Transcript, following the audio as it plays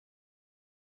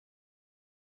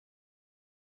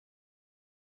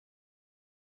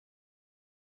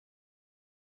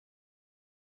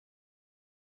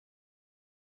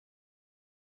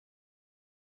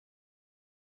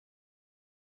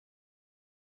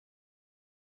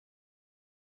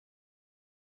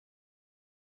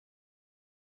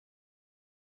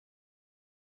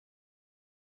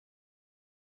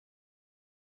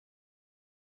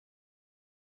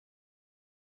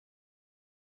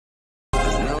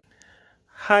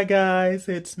Hi guys,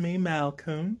 it's me,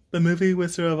 Malcolm, the movie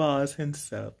Wizard of Oz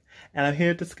himself, and I'm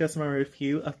here to discuss my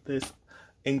review of this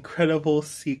incredible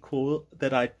sequel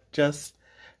that I just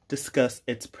discussed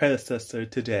its predecessor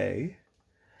today.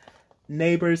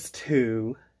 Neighbors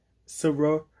 2,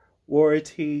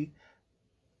 Sorority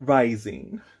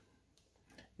Rising.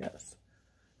 Yes.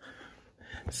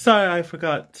 Sorry, I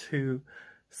forgot to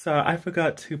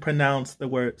pronounce the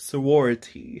word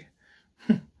sorority.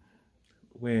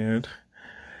 Weird.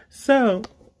 So,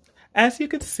 as you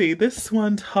can see, this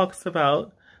one talks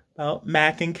about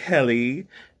Mac and Kelly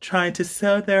trying to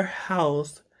sell their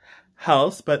house,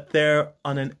 but they're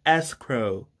on an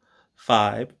escrow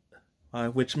vibe,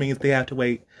 which means they have to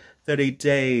wait 30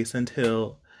 days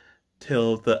until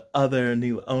the other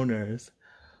new owners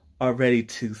are ready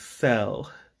to sell.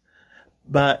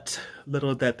 But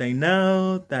little that they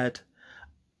know that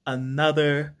a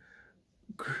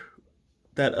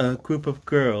group of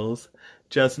girls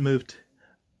just moved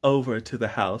over to the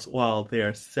house while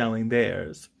they're selling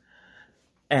theirs.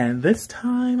 And this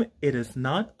time, it is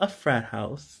not a frat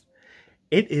house.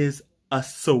 It is a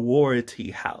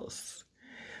sorority house.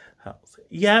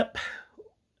 Yep.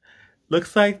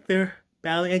 Looks like they're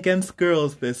battling against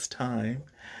girls this time.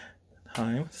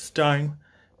 Starring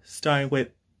with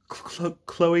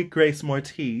Chloe Grace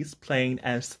Moretz playing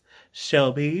as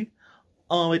Shelby,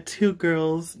 along with two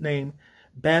girls named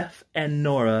Beth and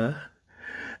Nora.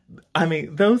 I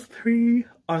mean, those three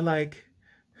are like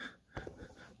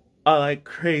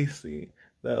crazy,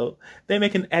 though. They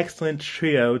make an excellent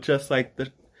trio, just like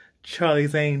the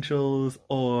Charlie's Angels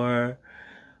or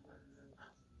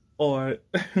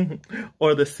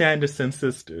the Sanderson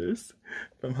sisters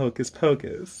from Hocus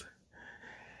Pocus.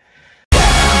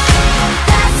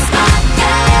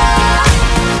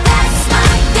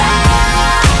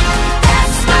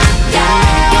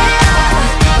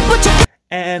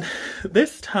 And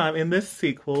this time in this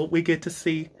sequel, we get to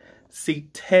see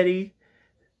Teddy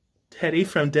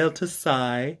from Delta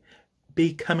Psi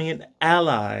becoming an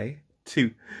ally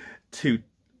to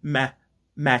Mac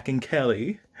and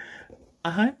Kelly.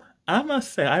 I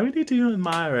must say, I really do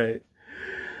admire it.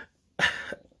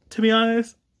 To be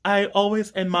honest, I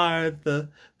always admired the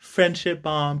friendship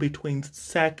bond between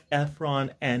Zac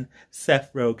Efron and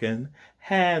Seth Rogen.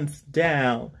 Hands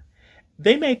down.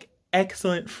 They make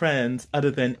excellent friends other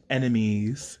than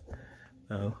enemies.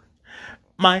 So,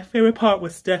 my favorite part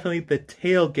was definitely the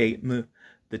tailgate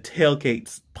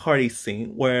party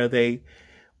scene where they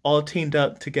all teamed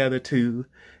up together to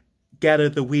gather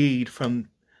the weed from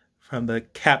the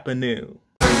Capanu.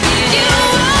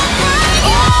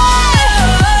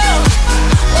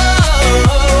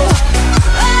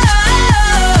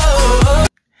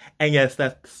 And yes,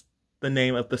 that's the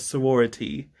name of the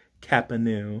sorority,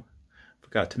 Capanu.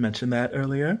 Forgot to mention that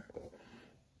earlier.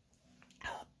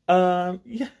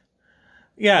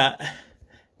 Yeah.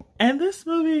 And this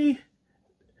movie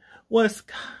was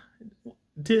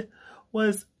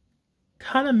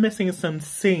kind of missing some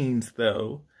scenes,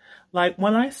 though. Like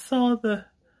when I saw the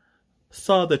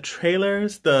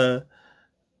trailers, the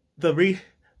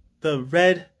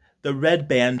red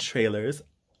band trailers,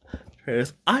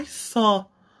 I saw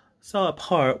a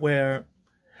part where,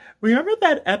 remember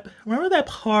that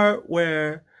part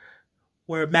where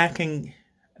Mac and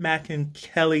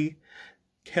Kelly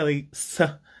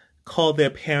called their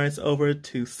parents over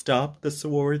to stop the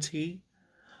sorority?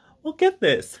 Well, get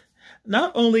this.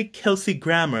 Not only Kelsey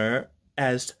Grammer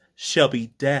as Shelby's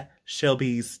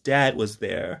dad was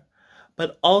there,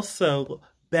 but also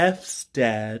Beth's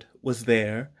dad was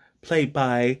there, played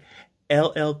by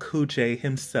LL Cool J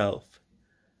himself.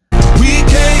 We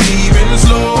can't even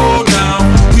slow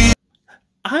down.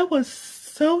 I was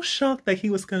so shocked that he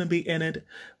was going to be in it,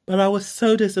 but I was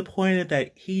so disappointed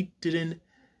that he didn't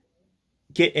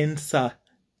get inside.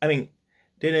 I mean,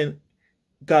 didn't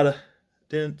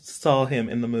saw him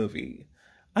in the movie.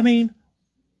 I mean,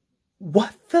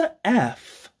 what the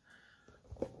F?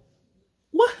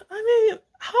 What? I mean,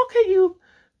 how can you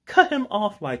cut him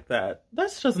off like that?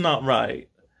 That's just not right.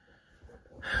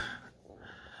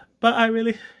 But I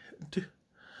really do.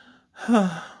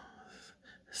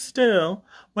 Still,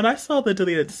 when I saw the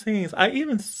deleted scenes, I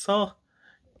even saw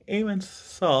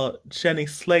Jenny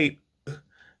Slate,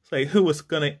 who was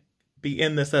gonna be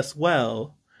in this as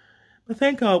well. But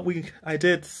thank God I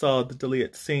did saw the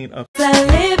deleted scene of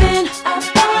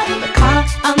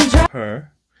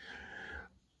her.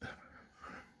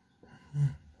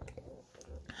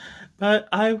 But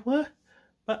I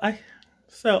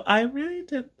really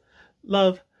did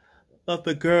love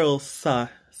the girls' side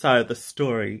of the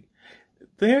story.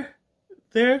 Their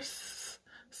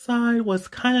side was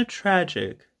kind of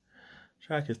tragic.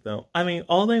 attractive though. I mean,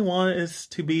 all they want is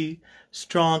to be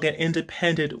strong and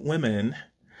independent women,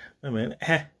 and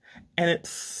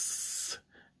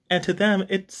to them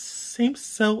it seems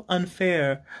so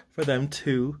unfair for them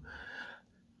to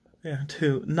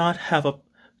not have a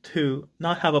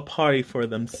party for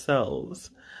themselves.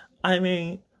 I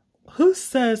mean, who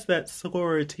says that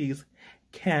sororities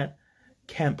can't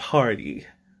party?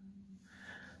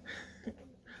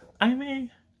 I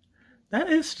mean, that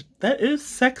is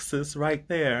sexist right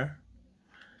there.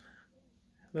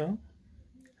 Well,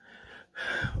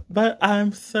 but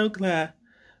I'm so glad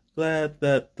that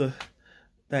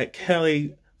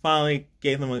Kelly finally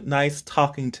gave them a nice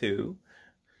talking to,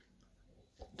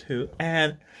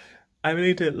 and I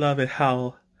really did love it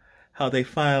how they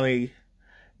finally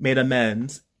made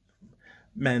amends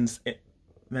in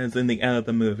the end of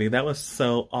the movie. That was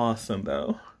so awesome,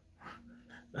 though.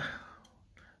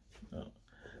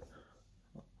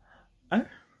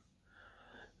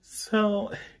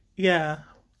 So, yeah.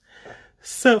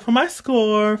 So, for my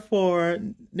score for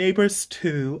Neighbors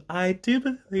 2, I do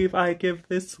believe I give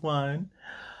this one...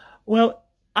 Well,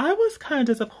 I was kind of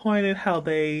disappointed how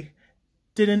they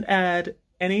didn't add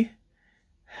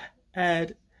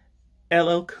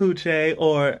LL Cool J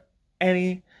or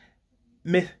any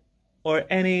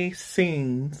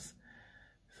scenes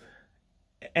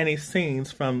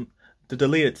from the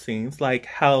deleted scenes, like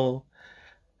how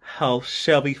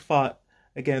Shelby fought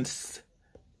against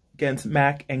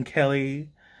Mac and Kelly,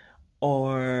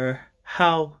 or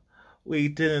how we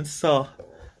didn't saw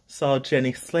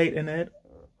Jenny Slate in it,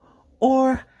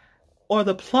 or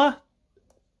the plot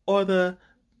hole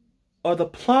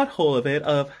of it,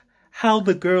 of how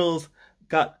the girls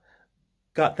got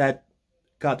that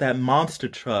monster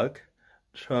truck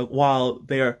while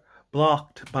they're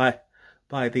blocked by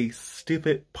these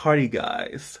stupid party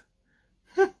guys.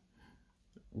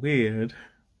 Weird.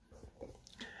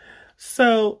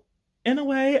 So, in a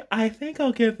way, I think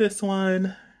I'll give this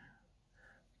one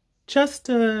just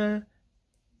a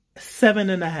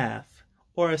 7.5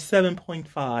 or a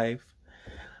 7.5.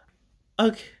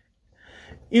 Okay.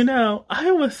 You know,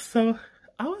 I was so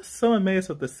amazed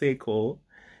with the sequel.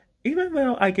 Even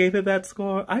though I gave it that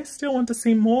score, I still want to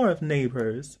see more of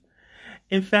Neighbors.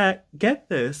 In fact, get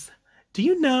this. Do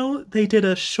you know they did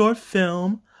a short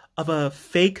film of a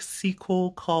fake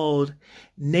sequel called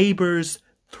Neighbors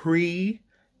 3: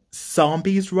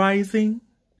 Zombies Rising?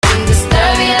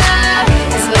 Disturbia,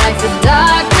 it's like the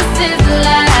darkness is the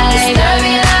light.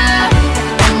 Disturbia,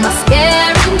 am I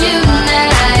scaring you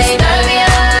tonight?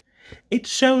 Disturbia. It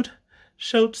showed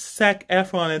Zac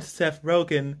Efron and Seth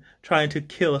Rogen trying to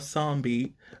kill a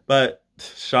zombie, but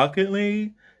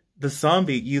shockingly, the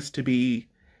zombie used to be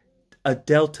a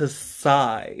Delta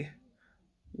Psi.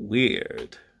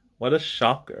 Weird. What a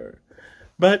shocker.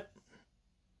 But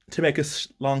to make a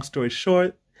long story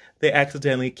short, they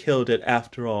accidentally killed it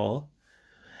after all.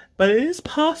 But it is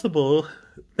possible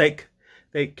they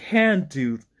can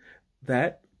do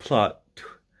that plot.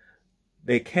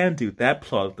 They can do that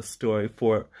plot of the story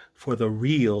for the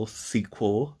real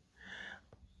sequel.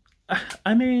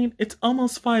 I mean, it's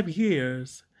almost 5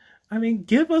 years. I mean,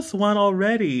 give us one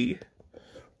already.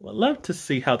 I'd love to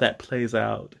see how that plays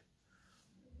out.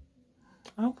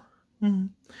 Oh,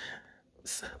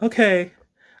 okay.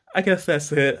 I guess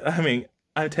that's it. I mean,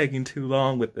 I'm taking too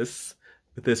long with this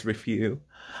review.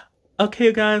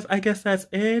 Okay, guys, I guess that's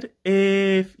it.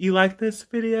 If you like this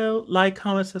video, like,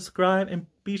 comment, subscribe, and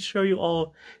be sure you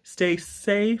all stay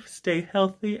safe, stay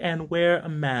healthy, and wear a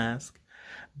mask.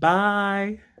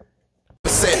 Bye.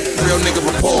 Real nigga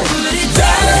report.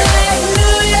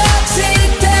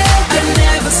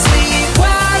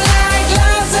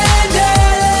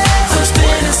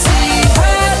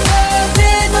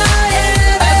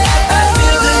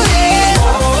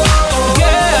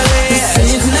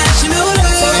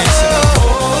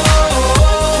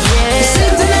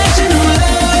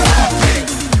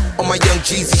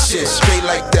 Straight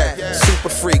like that, super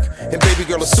freak, and baby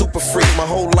girl a super freak. My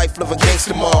whole life living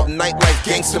gangsta mob, nightlife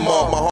gangsta mob. My